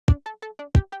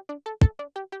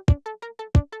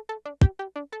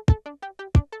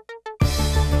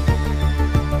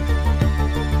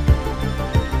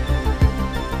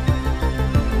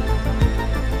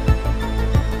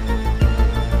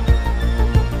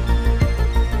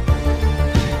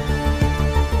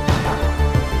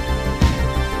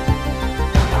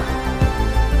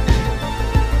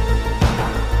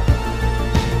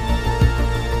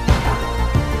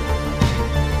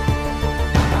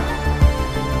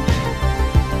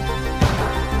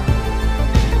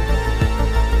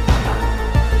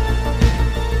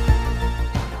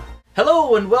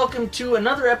and welcome to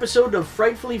another episode of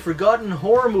Frightfully Forgotten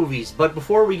Horror Movies. But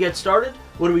before we get started,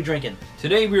 what are we drinking?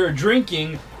 Today we are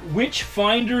drinking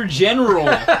Witchfinder General.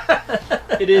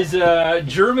 It is a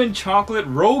German chocolate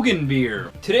Rogan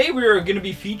beer. Today we are going to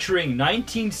be featuring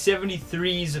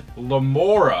 1973's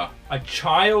Lemora, a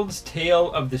child's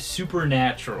tale of the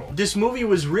supernatural. This movie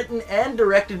was written and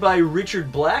directed by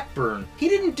Richard Blackburn. He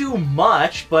didn't do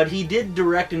much, but he did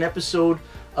direct an episode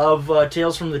of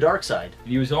Tales from the Dark Side.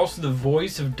 He was also the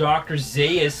voice of Dr.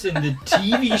 Zaius in the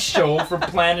TV show for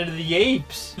Planet of the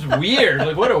Apes. It was weird.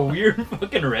 Like, what a weird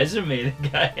fucking resume the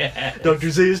guy had. Dr.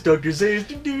 Zaius, Dr. Zaius,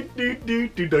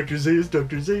 Dr. Zaius,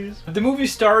 Dr. Zaius. The movie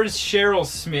stars Cheryl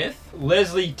Smith.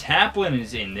 Leslie Taplin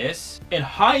is in this. And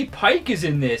High Pike is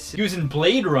in this. He was in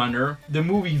Blade Runner, the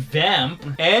movie Vamp,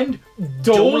 and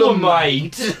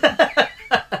Dolomite.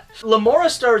 Lemora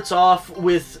starts off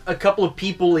with a couple of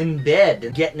people in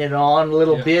bed, getting it on a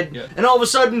little bit, and all of a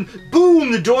sudden,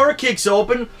 boom, the door kicks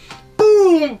open,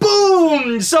 boom,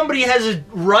 boom, somebody has a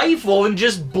rifle and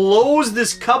just blows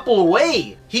this couple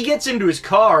away. He gets into his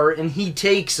car and he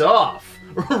takes off.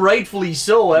 Rightfully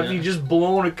so, after you just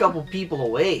blown a couple people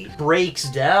away. Breaks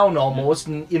down almost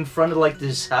in front of like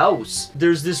this house.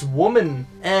 There's this woman,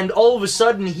 and all of a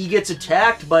sudden he gets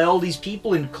attacked by all these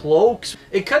people in cloaks.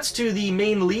 It cuts to the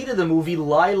main lead of the movie,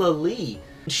 Lila Lee.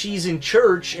 She's in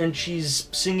church and she's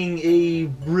singing a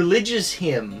religious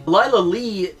hymn. Lila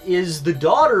Lee is the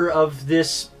daughter of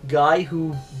this guy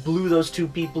who blew those two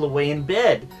people away in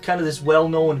bed. Kind of this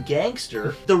well-known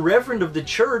gangster. The reverend of the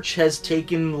church has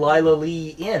taken Lila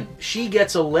Lee in. She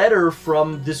gets a letter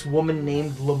from this woman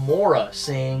named Lemora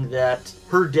saying that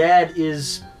her dad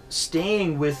is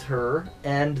staying with her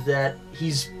and that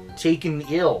he's taken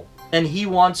ill. And he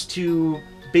wants to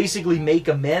basically make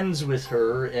amends with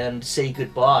her and say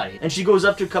goodbye. And she goes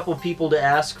up to a couple of people to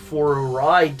ask for a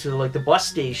ride to like the bus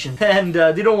station, and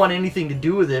they don't want anything to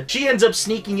do with it. She ends up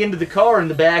sneaking into the car in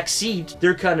the back seat.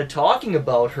 They're kind of talking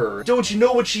about her. Don't you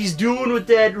know what she's doing with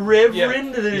that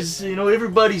reverend? There's, you know,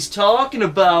 everybody's talking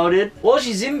about it. While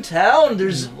she's in town,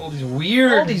 there's all these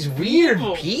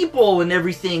weird people and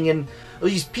everything, and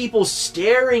these people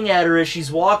staring at her as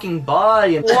she's walking by,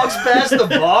 and walks past the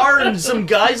bar and some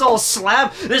guys all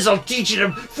slap, "This'll teach you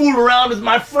to fool around with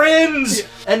my friends!"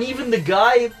 And even the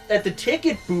guy at the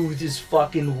ticket booth is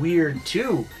fucking weird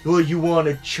too. "Oh, you want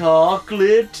a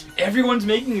chocolate?" Everyone's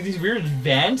making these weird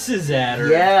advances at her.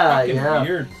 Yeah.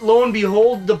 Weird. Lo and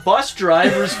behold, the bus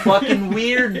driver's fucking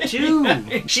weird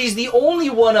too. She's the only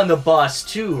one on the bus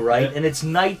too, right? And it's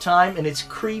nighttime and it's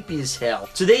creepy as hell.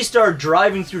 So they start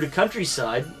driving through the countryside.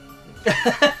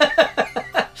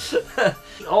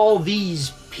 All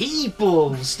these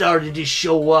people started to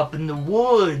show up in the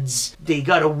woods. They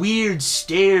got a weird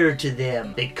stare to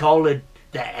them. They call it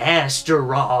the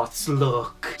Astaroth's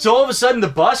look. So all of a sudden the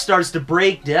bus starts to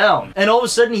break down, and all of a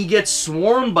sudden he gets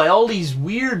swarmed by all these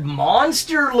weird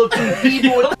monster looking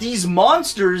people. These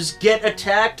monsters get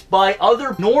attacked by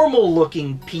other normal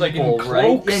looking people, like in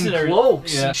cloaks, In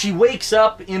cloaks. Yeah. She wakes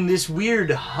up in this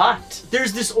weird hut.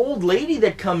 There's this old lady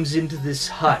that comes into this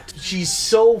hut. She's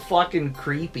so fucking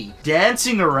creepy.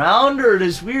 Dancing around her,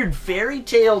 this weird fairy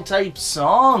tale type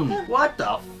song. What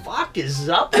the fuck is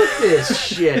up with this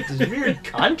shit? This weird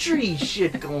country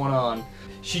shit going on.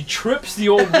 She trips the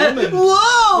old woman.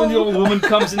 Whoa! When the old woman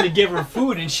comes in to give her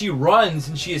food, and she runs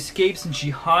and she escapes and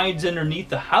she hides underneath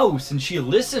the house and she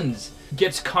listens.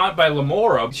 Gets caught by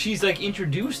Lemora. She's like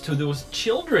introduced to those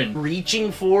children. Reaching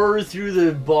for her through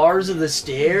the bars of the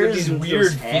stairs. With these and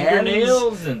weird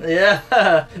fingernails. And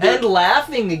and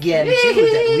laughing again too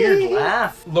with that weird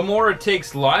laugh. Lemora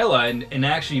takes Lila and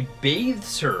actually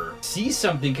bathes her. Sees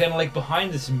something kind of like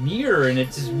behind this mirror, and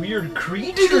it's this weird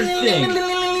creature thing.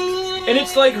 And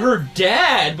it's like her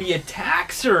dad. He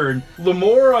attacks her, and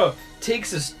Lemora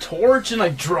takes his torch and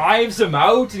like drives him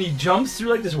out, and he jumps through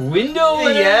like this window.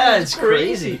 Yeah, it's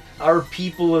crazy. Our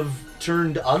people have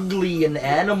turned ugly and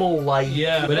animal-like.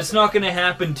 Yeah, but it's not gonna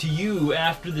happen to you.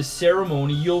 After the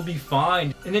ceremony, you'll be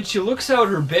fine. And then she looks out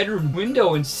her bedroom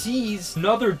window and sees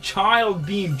another child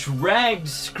being dragged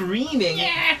screaming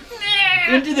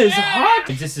into this hut.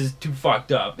 This is too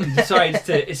fucked up. And decides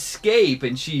to escape,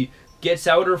 and she gets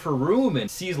out of her room and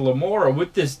sees Lemora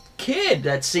with this kid.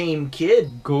 That same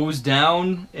kid goes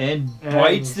down and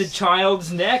bites the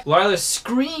child's neck. Lila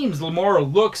screams.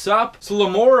 Lemora looks up. So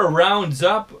Lemora rounds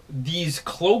up these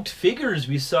cloaked figures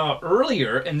we saw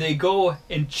earlier, and they go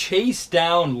and chase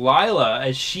down Lila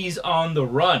as she's on the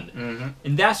run.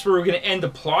 And that's where we're going to end the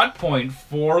plot point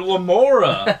for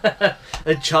Lemora.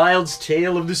 A child's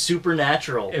tale of the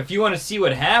supernatural. If you want to see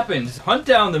what happens, hunt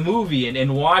down the movie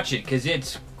and watch it, because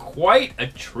it's quite a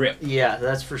trip. Yeah,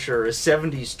 that's for sure. A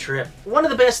 70s trip. One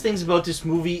of the best things about this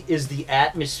movie is the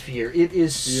atmosphere. It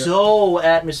is so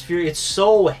atmospheric. It's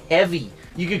so heavy.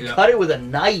 You could cut it with a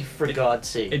knife, for God's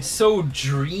sake. It's so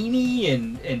dreamy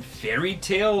and fairy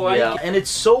tale-like. Yeah, and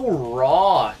it's so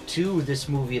raw, too, this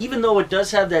movie. Even though it does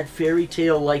have that fairy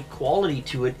tale-like quality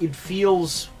to it, it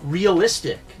feels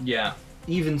realistic. Yeah.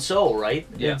 Even so, right?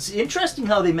 Yeah. It's interesting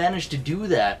how they managed to do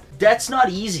that. That's not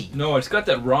easy. No, it's got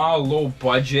that raw,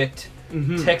 low-budget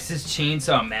Texas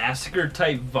Chainsaw Massacre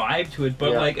type vibe to it,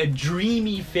 but like a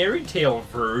dreamy fairy tale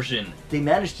version. They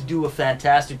managed to do a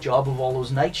fantastic job of all those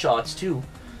night shots too.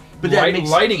 But that makes,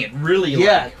 lighting it really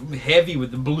like heavy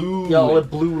with the blue. Yeah, all the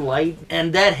blue light,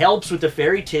 and that helps with the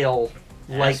fairy tale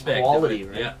like quality,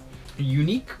 right? Yeah. A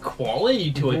unique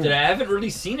quality to it that I haven't really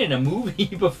seen in a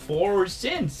movie before or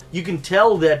since. You can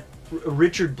tell that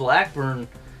Richard Blackburn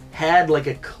had like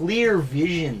a clear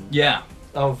vision. Yeah.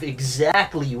 Of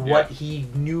exactly what he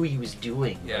knew he was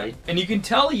doing, right? And you can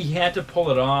tell he had to pull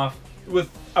it off with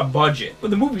a budget.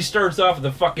 When the movie starts off with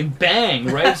a fucking bang,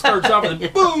 right? It starts off with a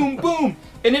boom, boom,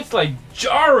 and it's like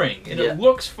jarring, and it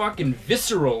looks fucking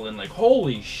visceral and like,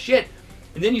 holy shit.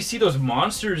 And then you see those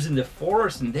monsters in the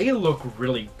forest, and they look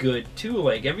really good too.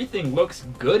 Like, everything looks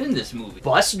good in this movie.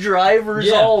 Bus driver's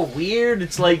all weird.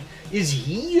 It's like, is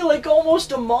he like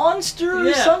almost a monster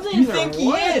or something? You think he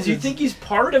is. You think he's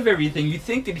part of everything. You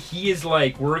think that he is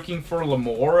like working for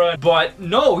Lemora, but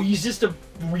no, he's just a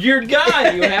weird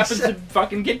guy who happens to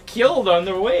fucking get killed on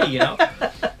their way, you know?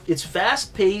 It's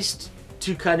fast-paced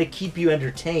to kind of keep you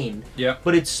entertained. Yeah.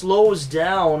 But it slows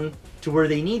down to where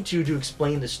they need to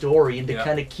explain the story and to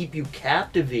kind of keep you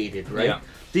captivated, right? Yeah.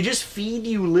 They just feed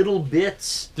you little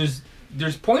bits.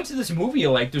 There's points in this movie,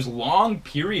 like, there's long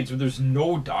periods where there's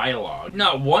no dialogue.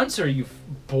 Not once are you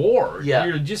bored. Yeah.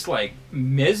 You're just, like,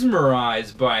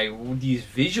 mesmerized by these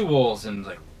visuals and,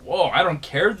 like, whoa, I don't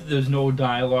care that there's no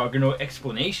dialogue or no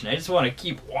explanation. I just want to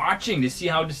keep watching to see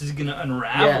how this is going to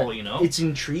unravel, you know? It's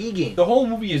intriguing. The whole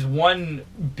movie is one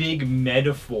big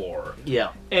metaphor.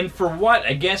 Yeah. And for what,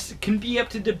 I guess, can be up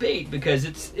to debate, because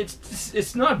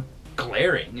it's not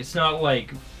glaring. It's not,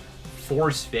 like,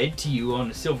 force-fed to you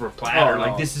on a silver platter.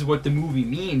 Like, this is what the movie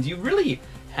means. You really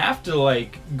have to,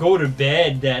 like, go to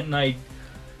bed that night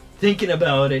thinking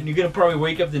about it, and you're gonna probably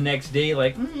wake up the next day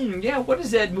like, yeah, what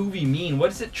does that movie mean? What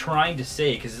is it trying to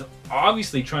say? Because it's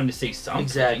obviously trying to say something.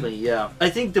 Exactly, yeah. I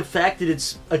think the fact that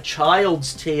it's a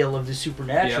child's tale of the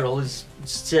supernatural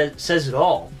says it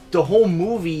all. The whole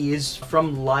movie is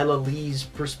from Lila Lee's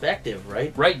perspective,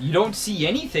 right? Right, you don't see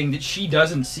anything that she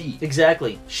doesn't see.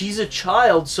 Exactly. She's a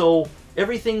child, so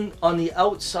everything on the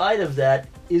outside of that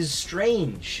is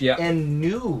strange and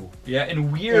new. Yeah,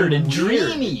 and weird and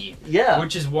dreamy. Yeah.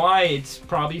 Which is why it's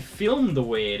probably filmed the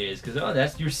way it is,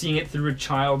 because you're seeing it through a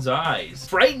child's eyes.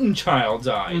 Frightened child's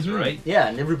eyes, right? Yeah,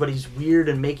 and everybody's weird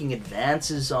and making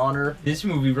advances on her. This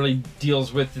movie really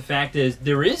deals with the fact that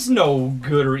there is no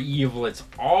good or evil. It's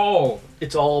all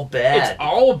bad. It's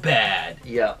all bad.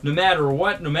 Yeah. No matter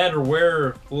what, no matter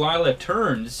where Lila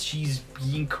turns, she's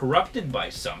being corrupted by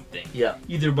something. Yeah.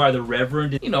 Either by the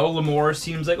Reverend. You know, Lemora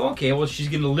seems like, okay, well, she's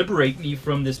going to liberate me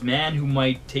from this man who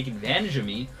might take advantage of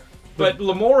me. But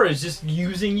Lemora is just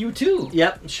using you too.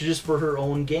 Yep, she's just for her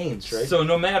own gains, right? So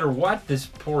no matter what, this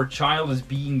poor child is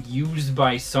being used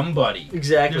by somebody.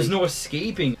 Exactly. There's no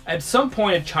escaping. At some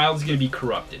point, a child's going to be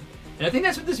corrupted. And I think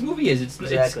that's what this movie is. It's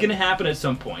going to happen at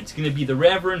some point. It's going to be the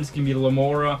Reverend, it's going to be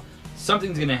Lemora.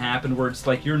 Something's going to happen where it's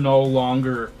like you're no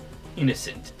longer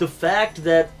innocent. The fact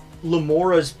that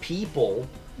Lemora's people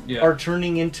are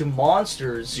turning into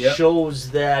monsters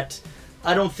shows that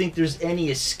I don't think there's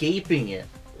any escaping it.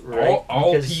 Right?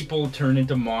 All people turn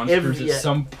into monsters at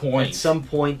some point. At some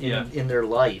point in their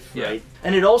life, right?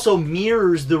 And it also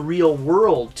mirrors the real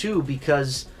world, too,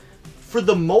 because for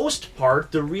the most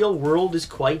part, the real world is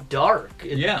quite dark.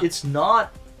 It's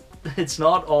not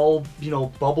all,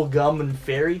 bubblegum and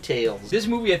fairy tales. This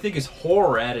movie, I think, is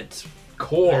horror at its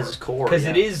core. Because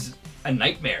it is a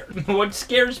nightmare. What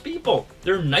scares people?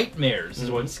 Their nightmares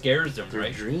is what scares them, Their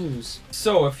right? dreams.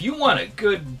 So if you want a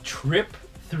good trip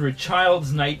through a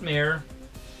child's nightmare,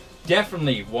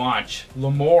 definitely watch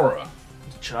Lemora.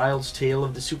 Child's Tale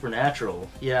of the Supernatural.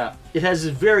 Yeah. It has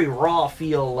a very raw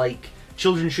feel, like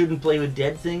children shouldn't play with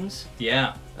dead things.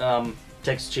 Yeah.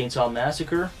 Texas Chainsaw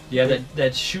Massacre. Yeah,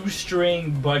 that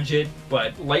shoestring budget,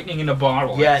 but lightning in a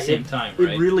bottle at the same time,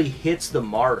 right? It really hits the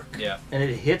mark. Yeah. And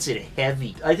it hits it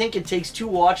heavy. I think it takes 2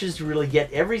 watches to really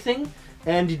get everything,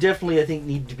 and you definitely, I think,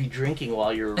 need to be drinking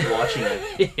while you're watching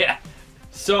it. Yeah.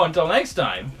 So until next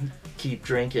time, keep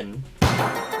drinking.